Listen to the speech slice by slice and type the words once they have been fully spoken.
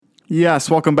Yes,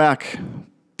 welcome back.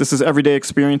 This is Everyday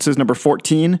Experiences number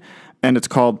 14, and it's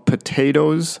called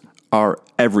Potatoes Are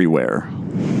Everywhere.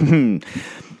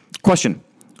 Question.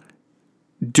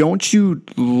 Don't you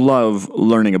love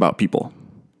learning about people?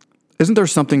 Isn't there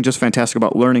something just fantastic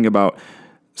about learning about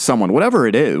someone, whatever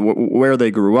it is, where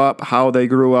they grew up, how they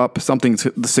grew up, something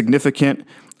significant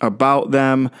about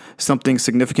them, something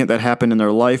significant that happened in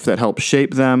their life that helped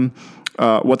shape them,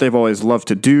 what they've always loved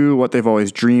to do, what they've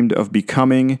always dreamed of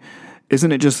becoming?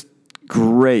 Isn't it just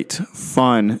great,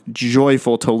 fun,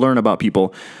 joyful to learn about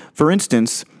people? For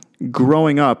instance,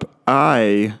 growing up,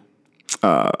 I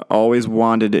always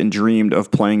wanted and dreamed of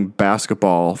playing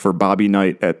basketball for Bobby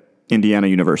Knight at Indiana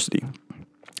University.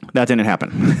 That didn't happen,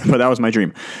 but that was my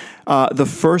dream. The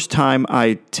first time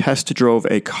I test drove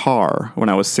a car when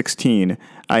I was 16,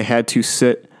 I had to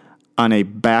sit on a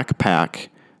backpack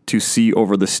to see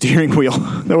over the steering wheel.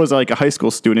 There was like a high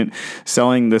school student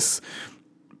selling this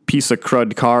piece of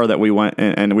crud car that we went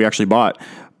and we actually bought,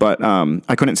 but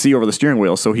I couldn't see over the steering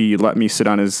wheel, so he let me sit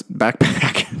on his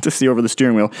backpack to see over the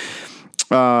steering wheel.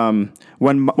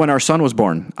 When our son was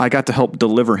born, I got to help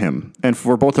deliver him. And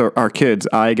for both our kids,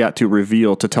 I got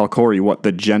to tell Corey what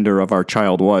the gender of our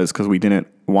child was, because we didn't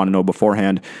want to know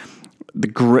beforehand.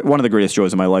 One of the greatest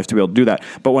joys of my life to be able to do that.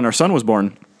 But when our son was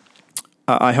born,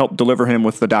 I helped deliver him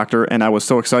with the doctor, and I was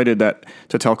so excited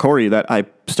to tell Corey that I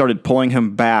started pulling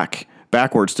him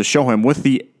backwards to show him with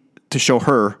the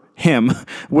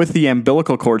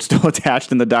umbilical cord still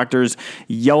attached, and the doctors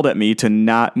yelled at me to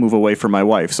not move away from my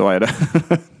wife, so I had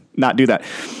to not do that.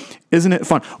 Isn't it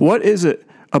fun? What is it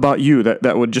about you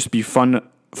that would just be fun,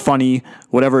 funny,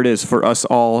 whatever it is, for us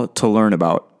all to learn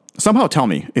about? Somehow tell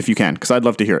me if you can, because I'd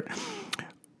love to hear it.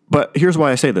 But here's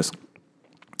why I say this.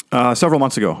 Several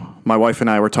months ago, my wife and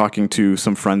I were talking to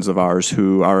some friends of ours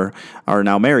who are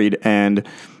now married, and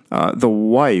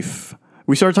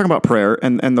we started talking about prayer,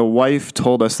 and the wife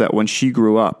told us that when she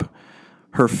grew up,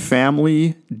 her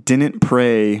family didn't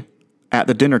pray at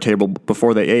the dinner table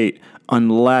before they ate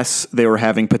unless they were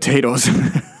having potatoes.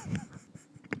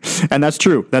 And that's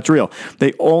true. That's real.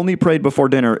 They only prayed before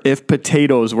dinner if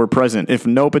potatoes were present. If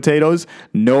no potatoes,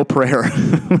 no prayer,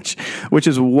 which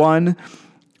is one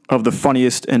of the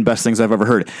funniest and best things I've ever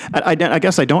heard. I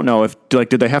guess I don't know if, did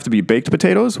they have to be baked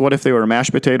potatoes? What if they were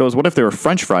mashed potatoes? What if they were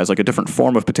French fries, like a different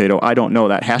form of potato? I don't know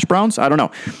that. Hash browns? I don't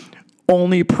know.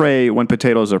 Only pray when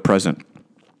potatoes are present.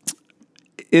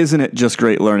 Isn't it just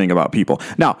great learning about people?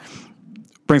 Now,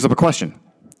 brings up a question.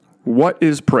 What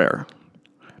is prayer?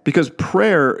 Because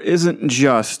prayer isn't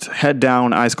just head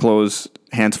down, eyes closed,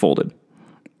 hands folded.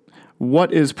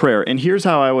 What is prayer? And here's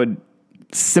how I would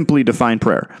simply define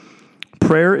prayer.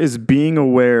 Prayer is being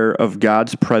aware of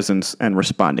God's presence and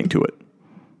responding to it.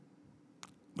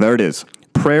 There it is.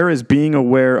 Prayer is being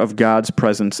aware of God's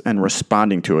presence and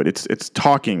responding to it. It's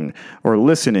talking or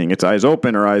listening. It's eyes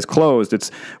open or eyes closed. It's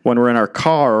when we're in our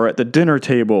car or at the dinner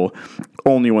table,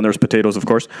 only when there's potatoes, of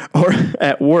course, or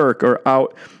at work or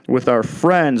out with our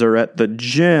friends or at the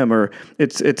gym, or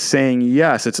it's saying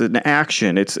yes. It's an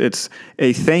action. It's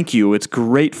a thank you. It's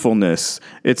gratefulness.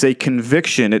 It's a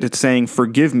conviction. It's saying,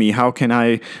 forgive me. How can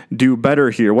I do better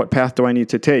here? What path do I need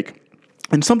to take?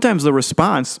 And sometimes the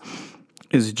response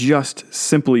is just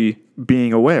simply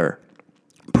being aware.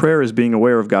 Prayer is being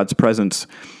aware of God's presence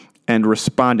and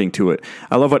responding to it.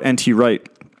 I love what N.T. Wright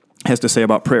has to say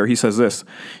about prayer. He says this.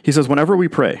 He says, whenever we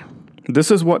pray,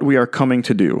 this is what we are coming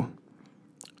to do.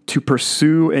 To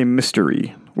pursue a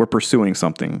mystery, we're pursuing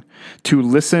something. To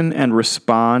listen and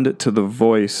respond to the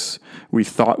voice we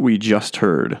thought we just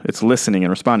heard. It's listening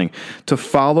and responding. To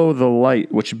follow the light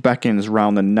which beckons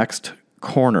round the next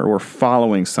corner. We're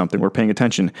following something. We're paying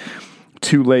attention.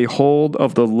 To lay hold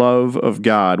of the love of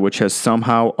God, which has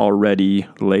somehow already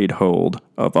laid hold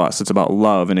of us. It's about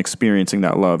love and experiencing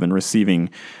that love and receiving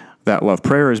that love.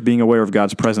 Prayer is being aware of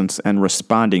God's presence and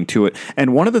responding to it.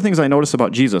 And one of the things I notice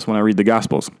about Jesus when I read the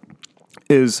Gospels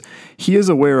is he is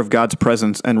aware of God's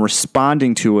presence and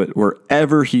responding to it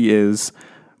wherever he is,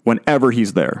 whenever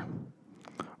he's there.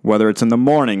 Whether it's in the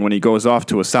morning when he goes off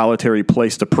to a solitary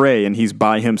place to pray and he's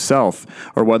by himself,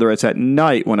 or whether it's at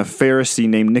night when a Pharisee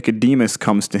named Nicodemus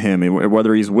comes to him, or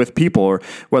whether he's with people, or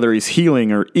whether he's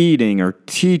healing or eating or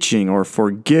teaching or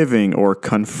forgiving or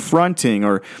confronting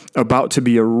or about to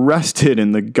be arrested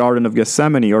in the Garden of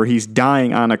Gethsemane, or he's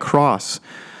dying on a cross.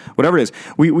 Whatever it is.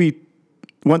 We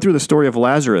went through the story of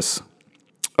Lazarus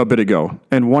a bit ago,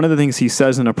 and one of the things he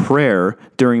says in a prayer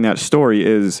during that story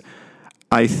is,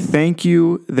 I thank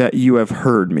you that you have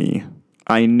heard me.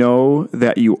 I know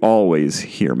that you always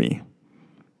hear me.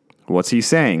 What's he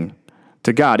saying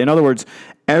to God? In other words,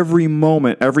 Every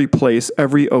moment, every place,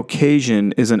 every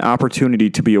occasion is an opportunity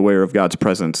to be aware of God's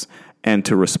presence and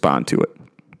to respond to it.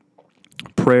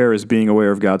 Prayer is being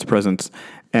aware of God's presence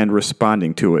and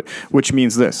responding to it, which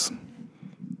means this.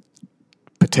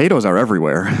 Potatoes are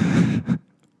everywhere.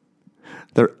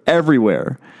 They're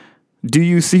everywhere. Do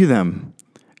you see them?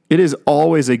 It is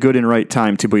always a good and right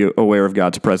time to be aware of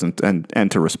God's presence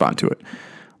and to respond to it.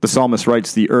 The psalmist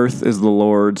writes, "The earth is the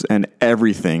Lord's and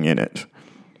everything in it."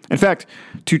 In fact,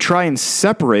 to try and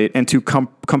separate and to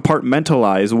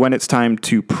compartmentalize when it's time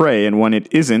to pray and when it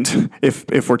isn't,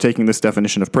 if we're taking this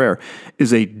definition of prayer,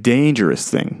 is a dangerous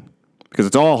thing because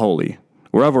it's all holy,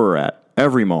 wherever we're at,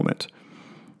 every moment.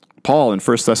 Paul in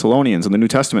 1 Thessalonians in the New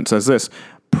Testament says this,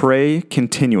 "Pray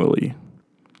continually,"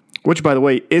 which, by the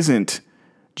way, isn't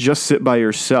just sit by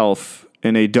yourself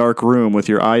in a dark room with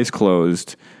your eyes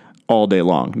closed all day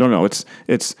long. No, it's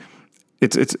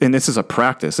and this is a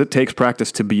practice. It takes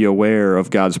practice to be aware of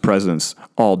God's presence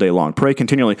all day long. Pray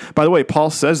continually. By the way, Paul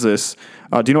says this.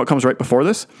 Do you know what comes right before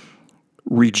this?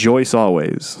 Rejoice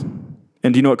always.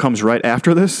 And do you know what comes right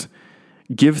after this?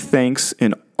 Give thanks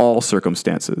in all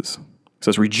circumstances. It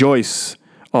says rejoice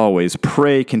always,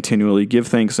 pray continually, give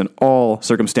thanks in all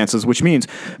circumstances, which means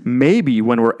maybe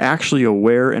when we're actually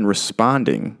aware and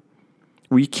responding,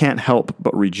 we can't help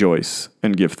but rejoice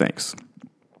and give thanks.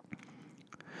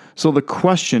 So the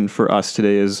question for us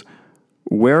today is,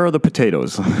 where are the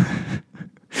potatoes? I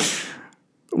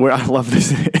love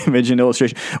this image and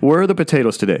illustration. Where are the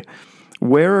potatoes today?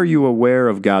 Where are you aware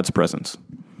of God's presence?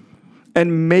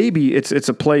 And maybe it's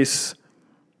a place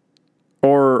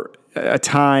or a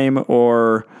time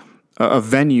or a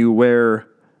venue where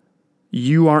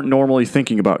you aren't normally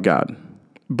thinking about God.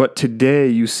 But today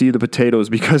you see the potatoes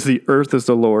because the earth is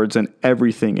the Lord's and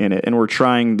everything in it. And we're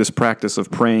trying this practice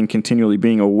of praying continually,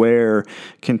 being aware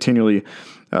continually.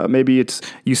 Maybe it's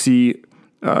you see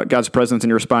God's presence and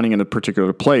you're responding in a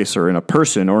particular place or in a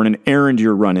person or in an errand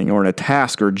you're running or in a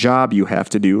task or job you have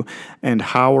to do. And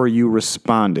how are you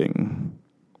responding?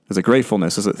 Is it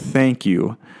gratefulness? Is it thank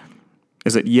you?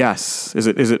 Is it yes? Is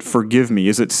it forgive me?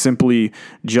 Is it simply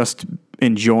just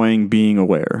enjoying being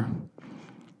aware?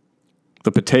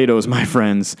 The potatoes, my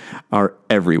friends, are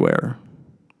everywhere.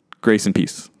 Grace and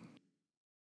peace.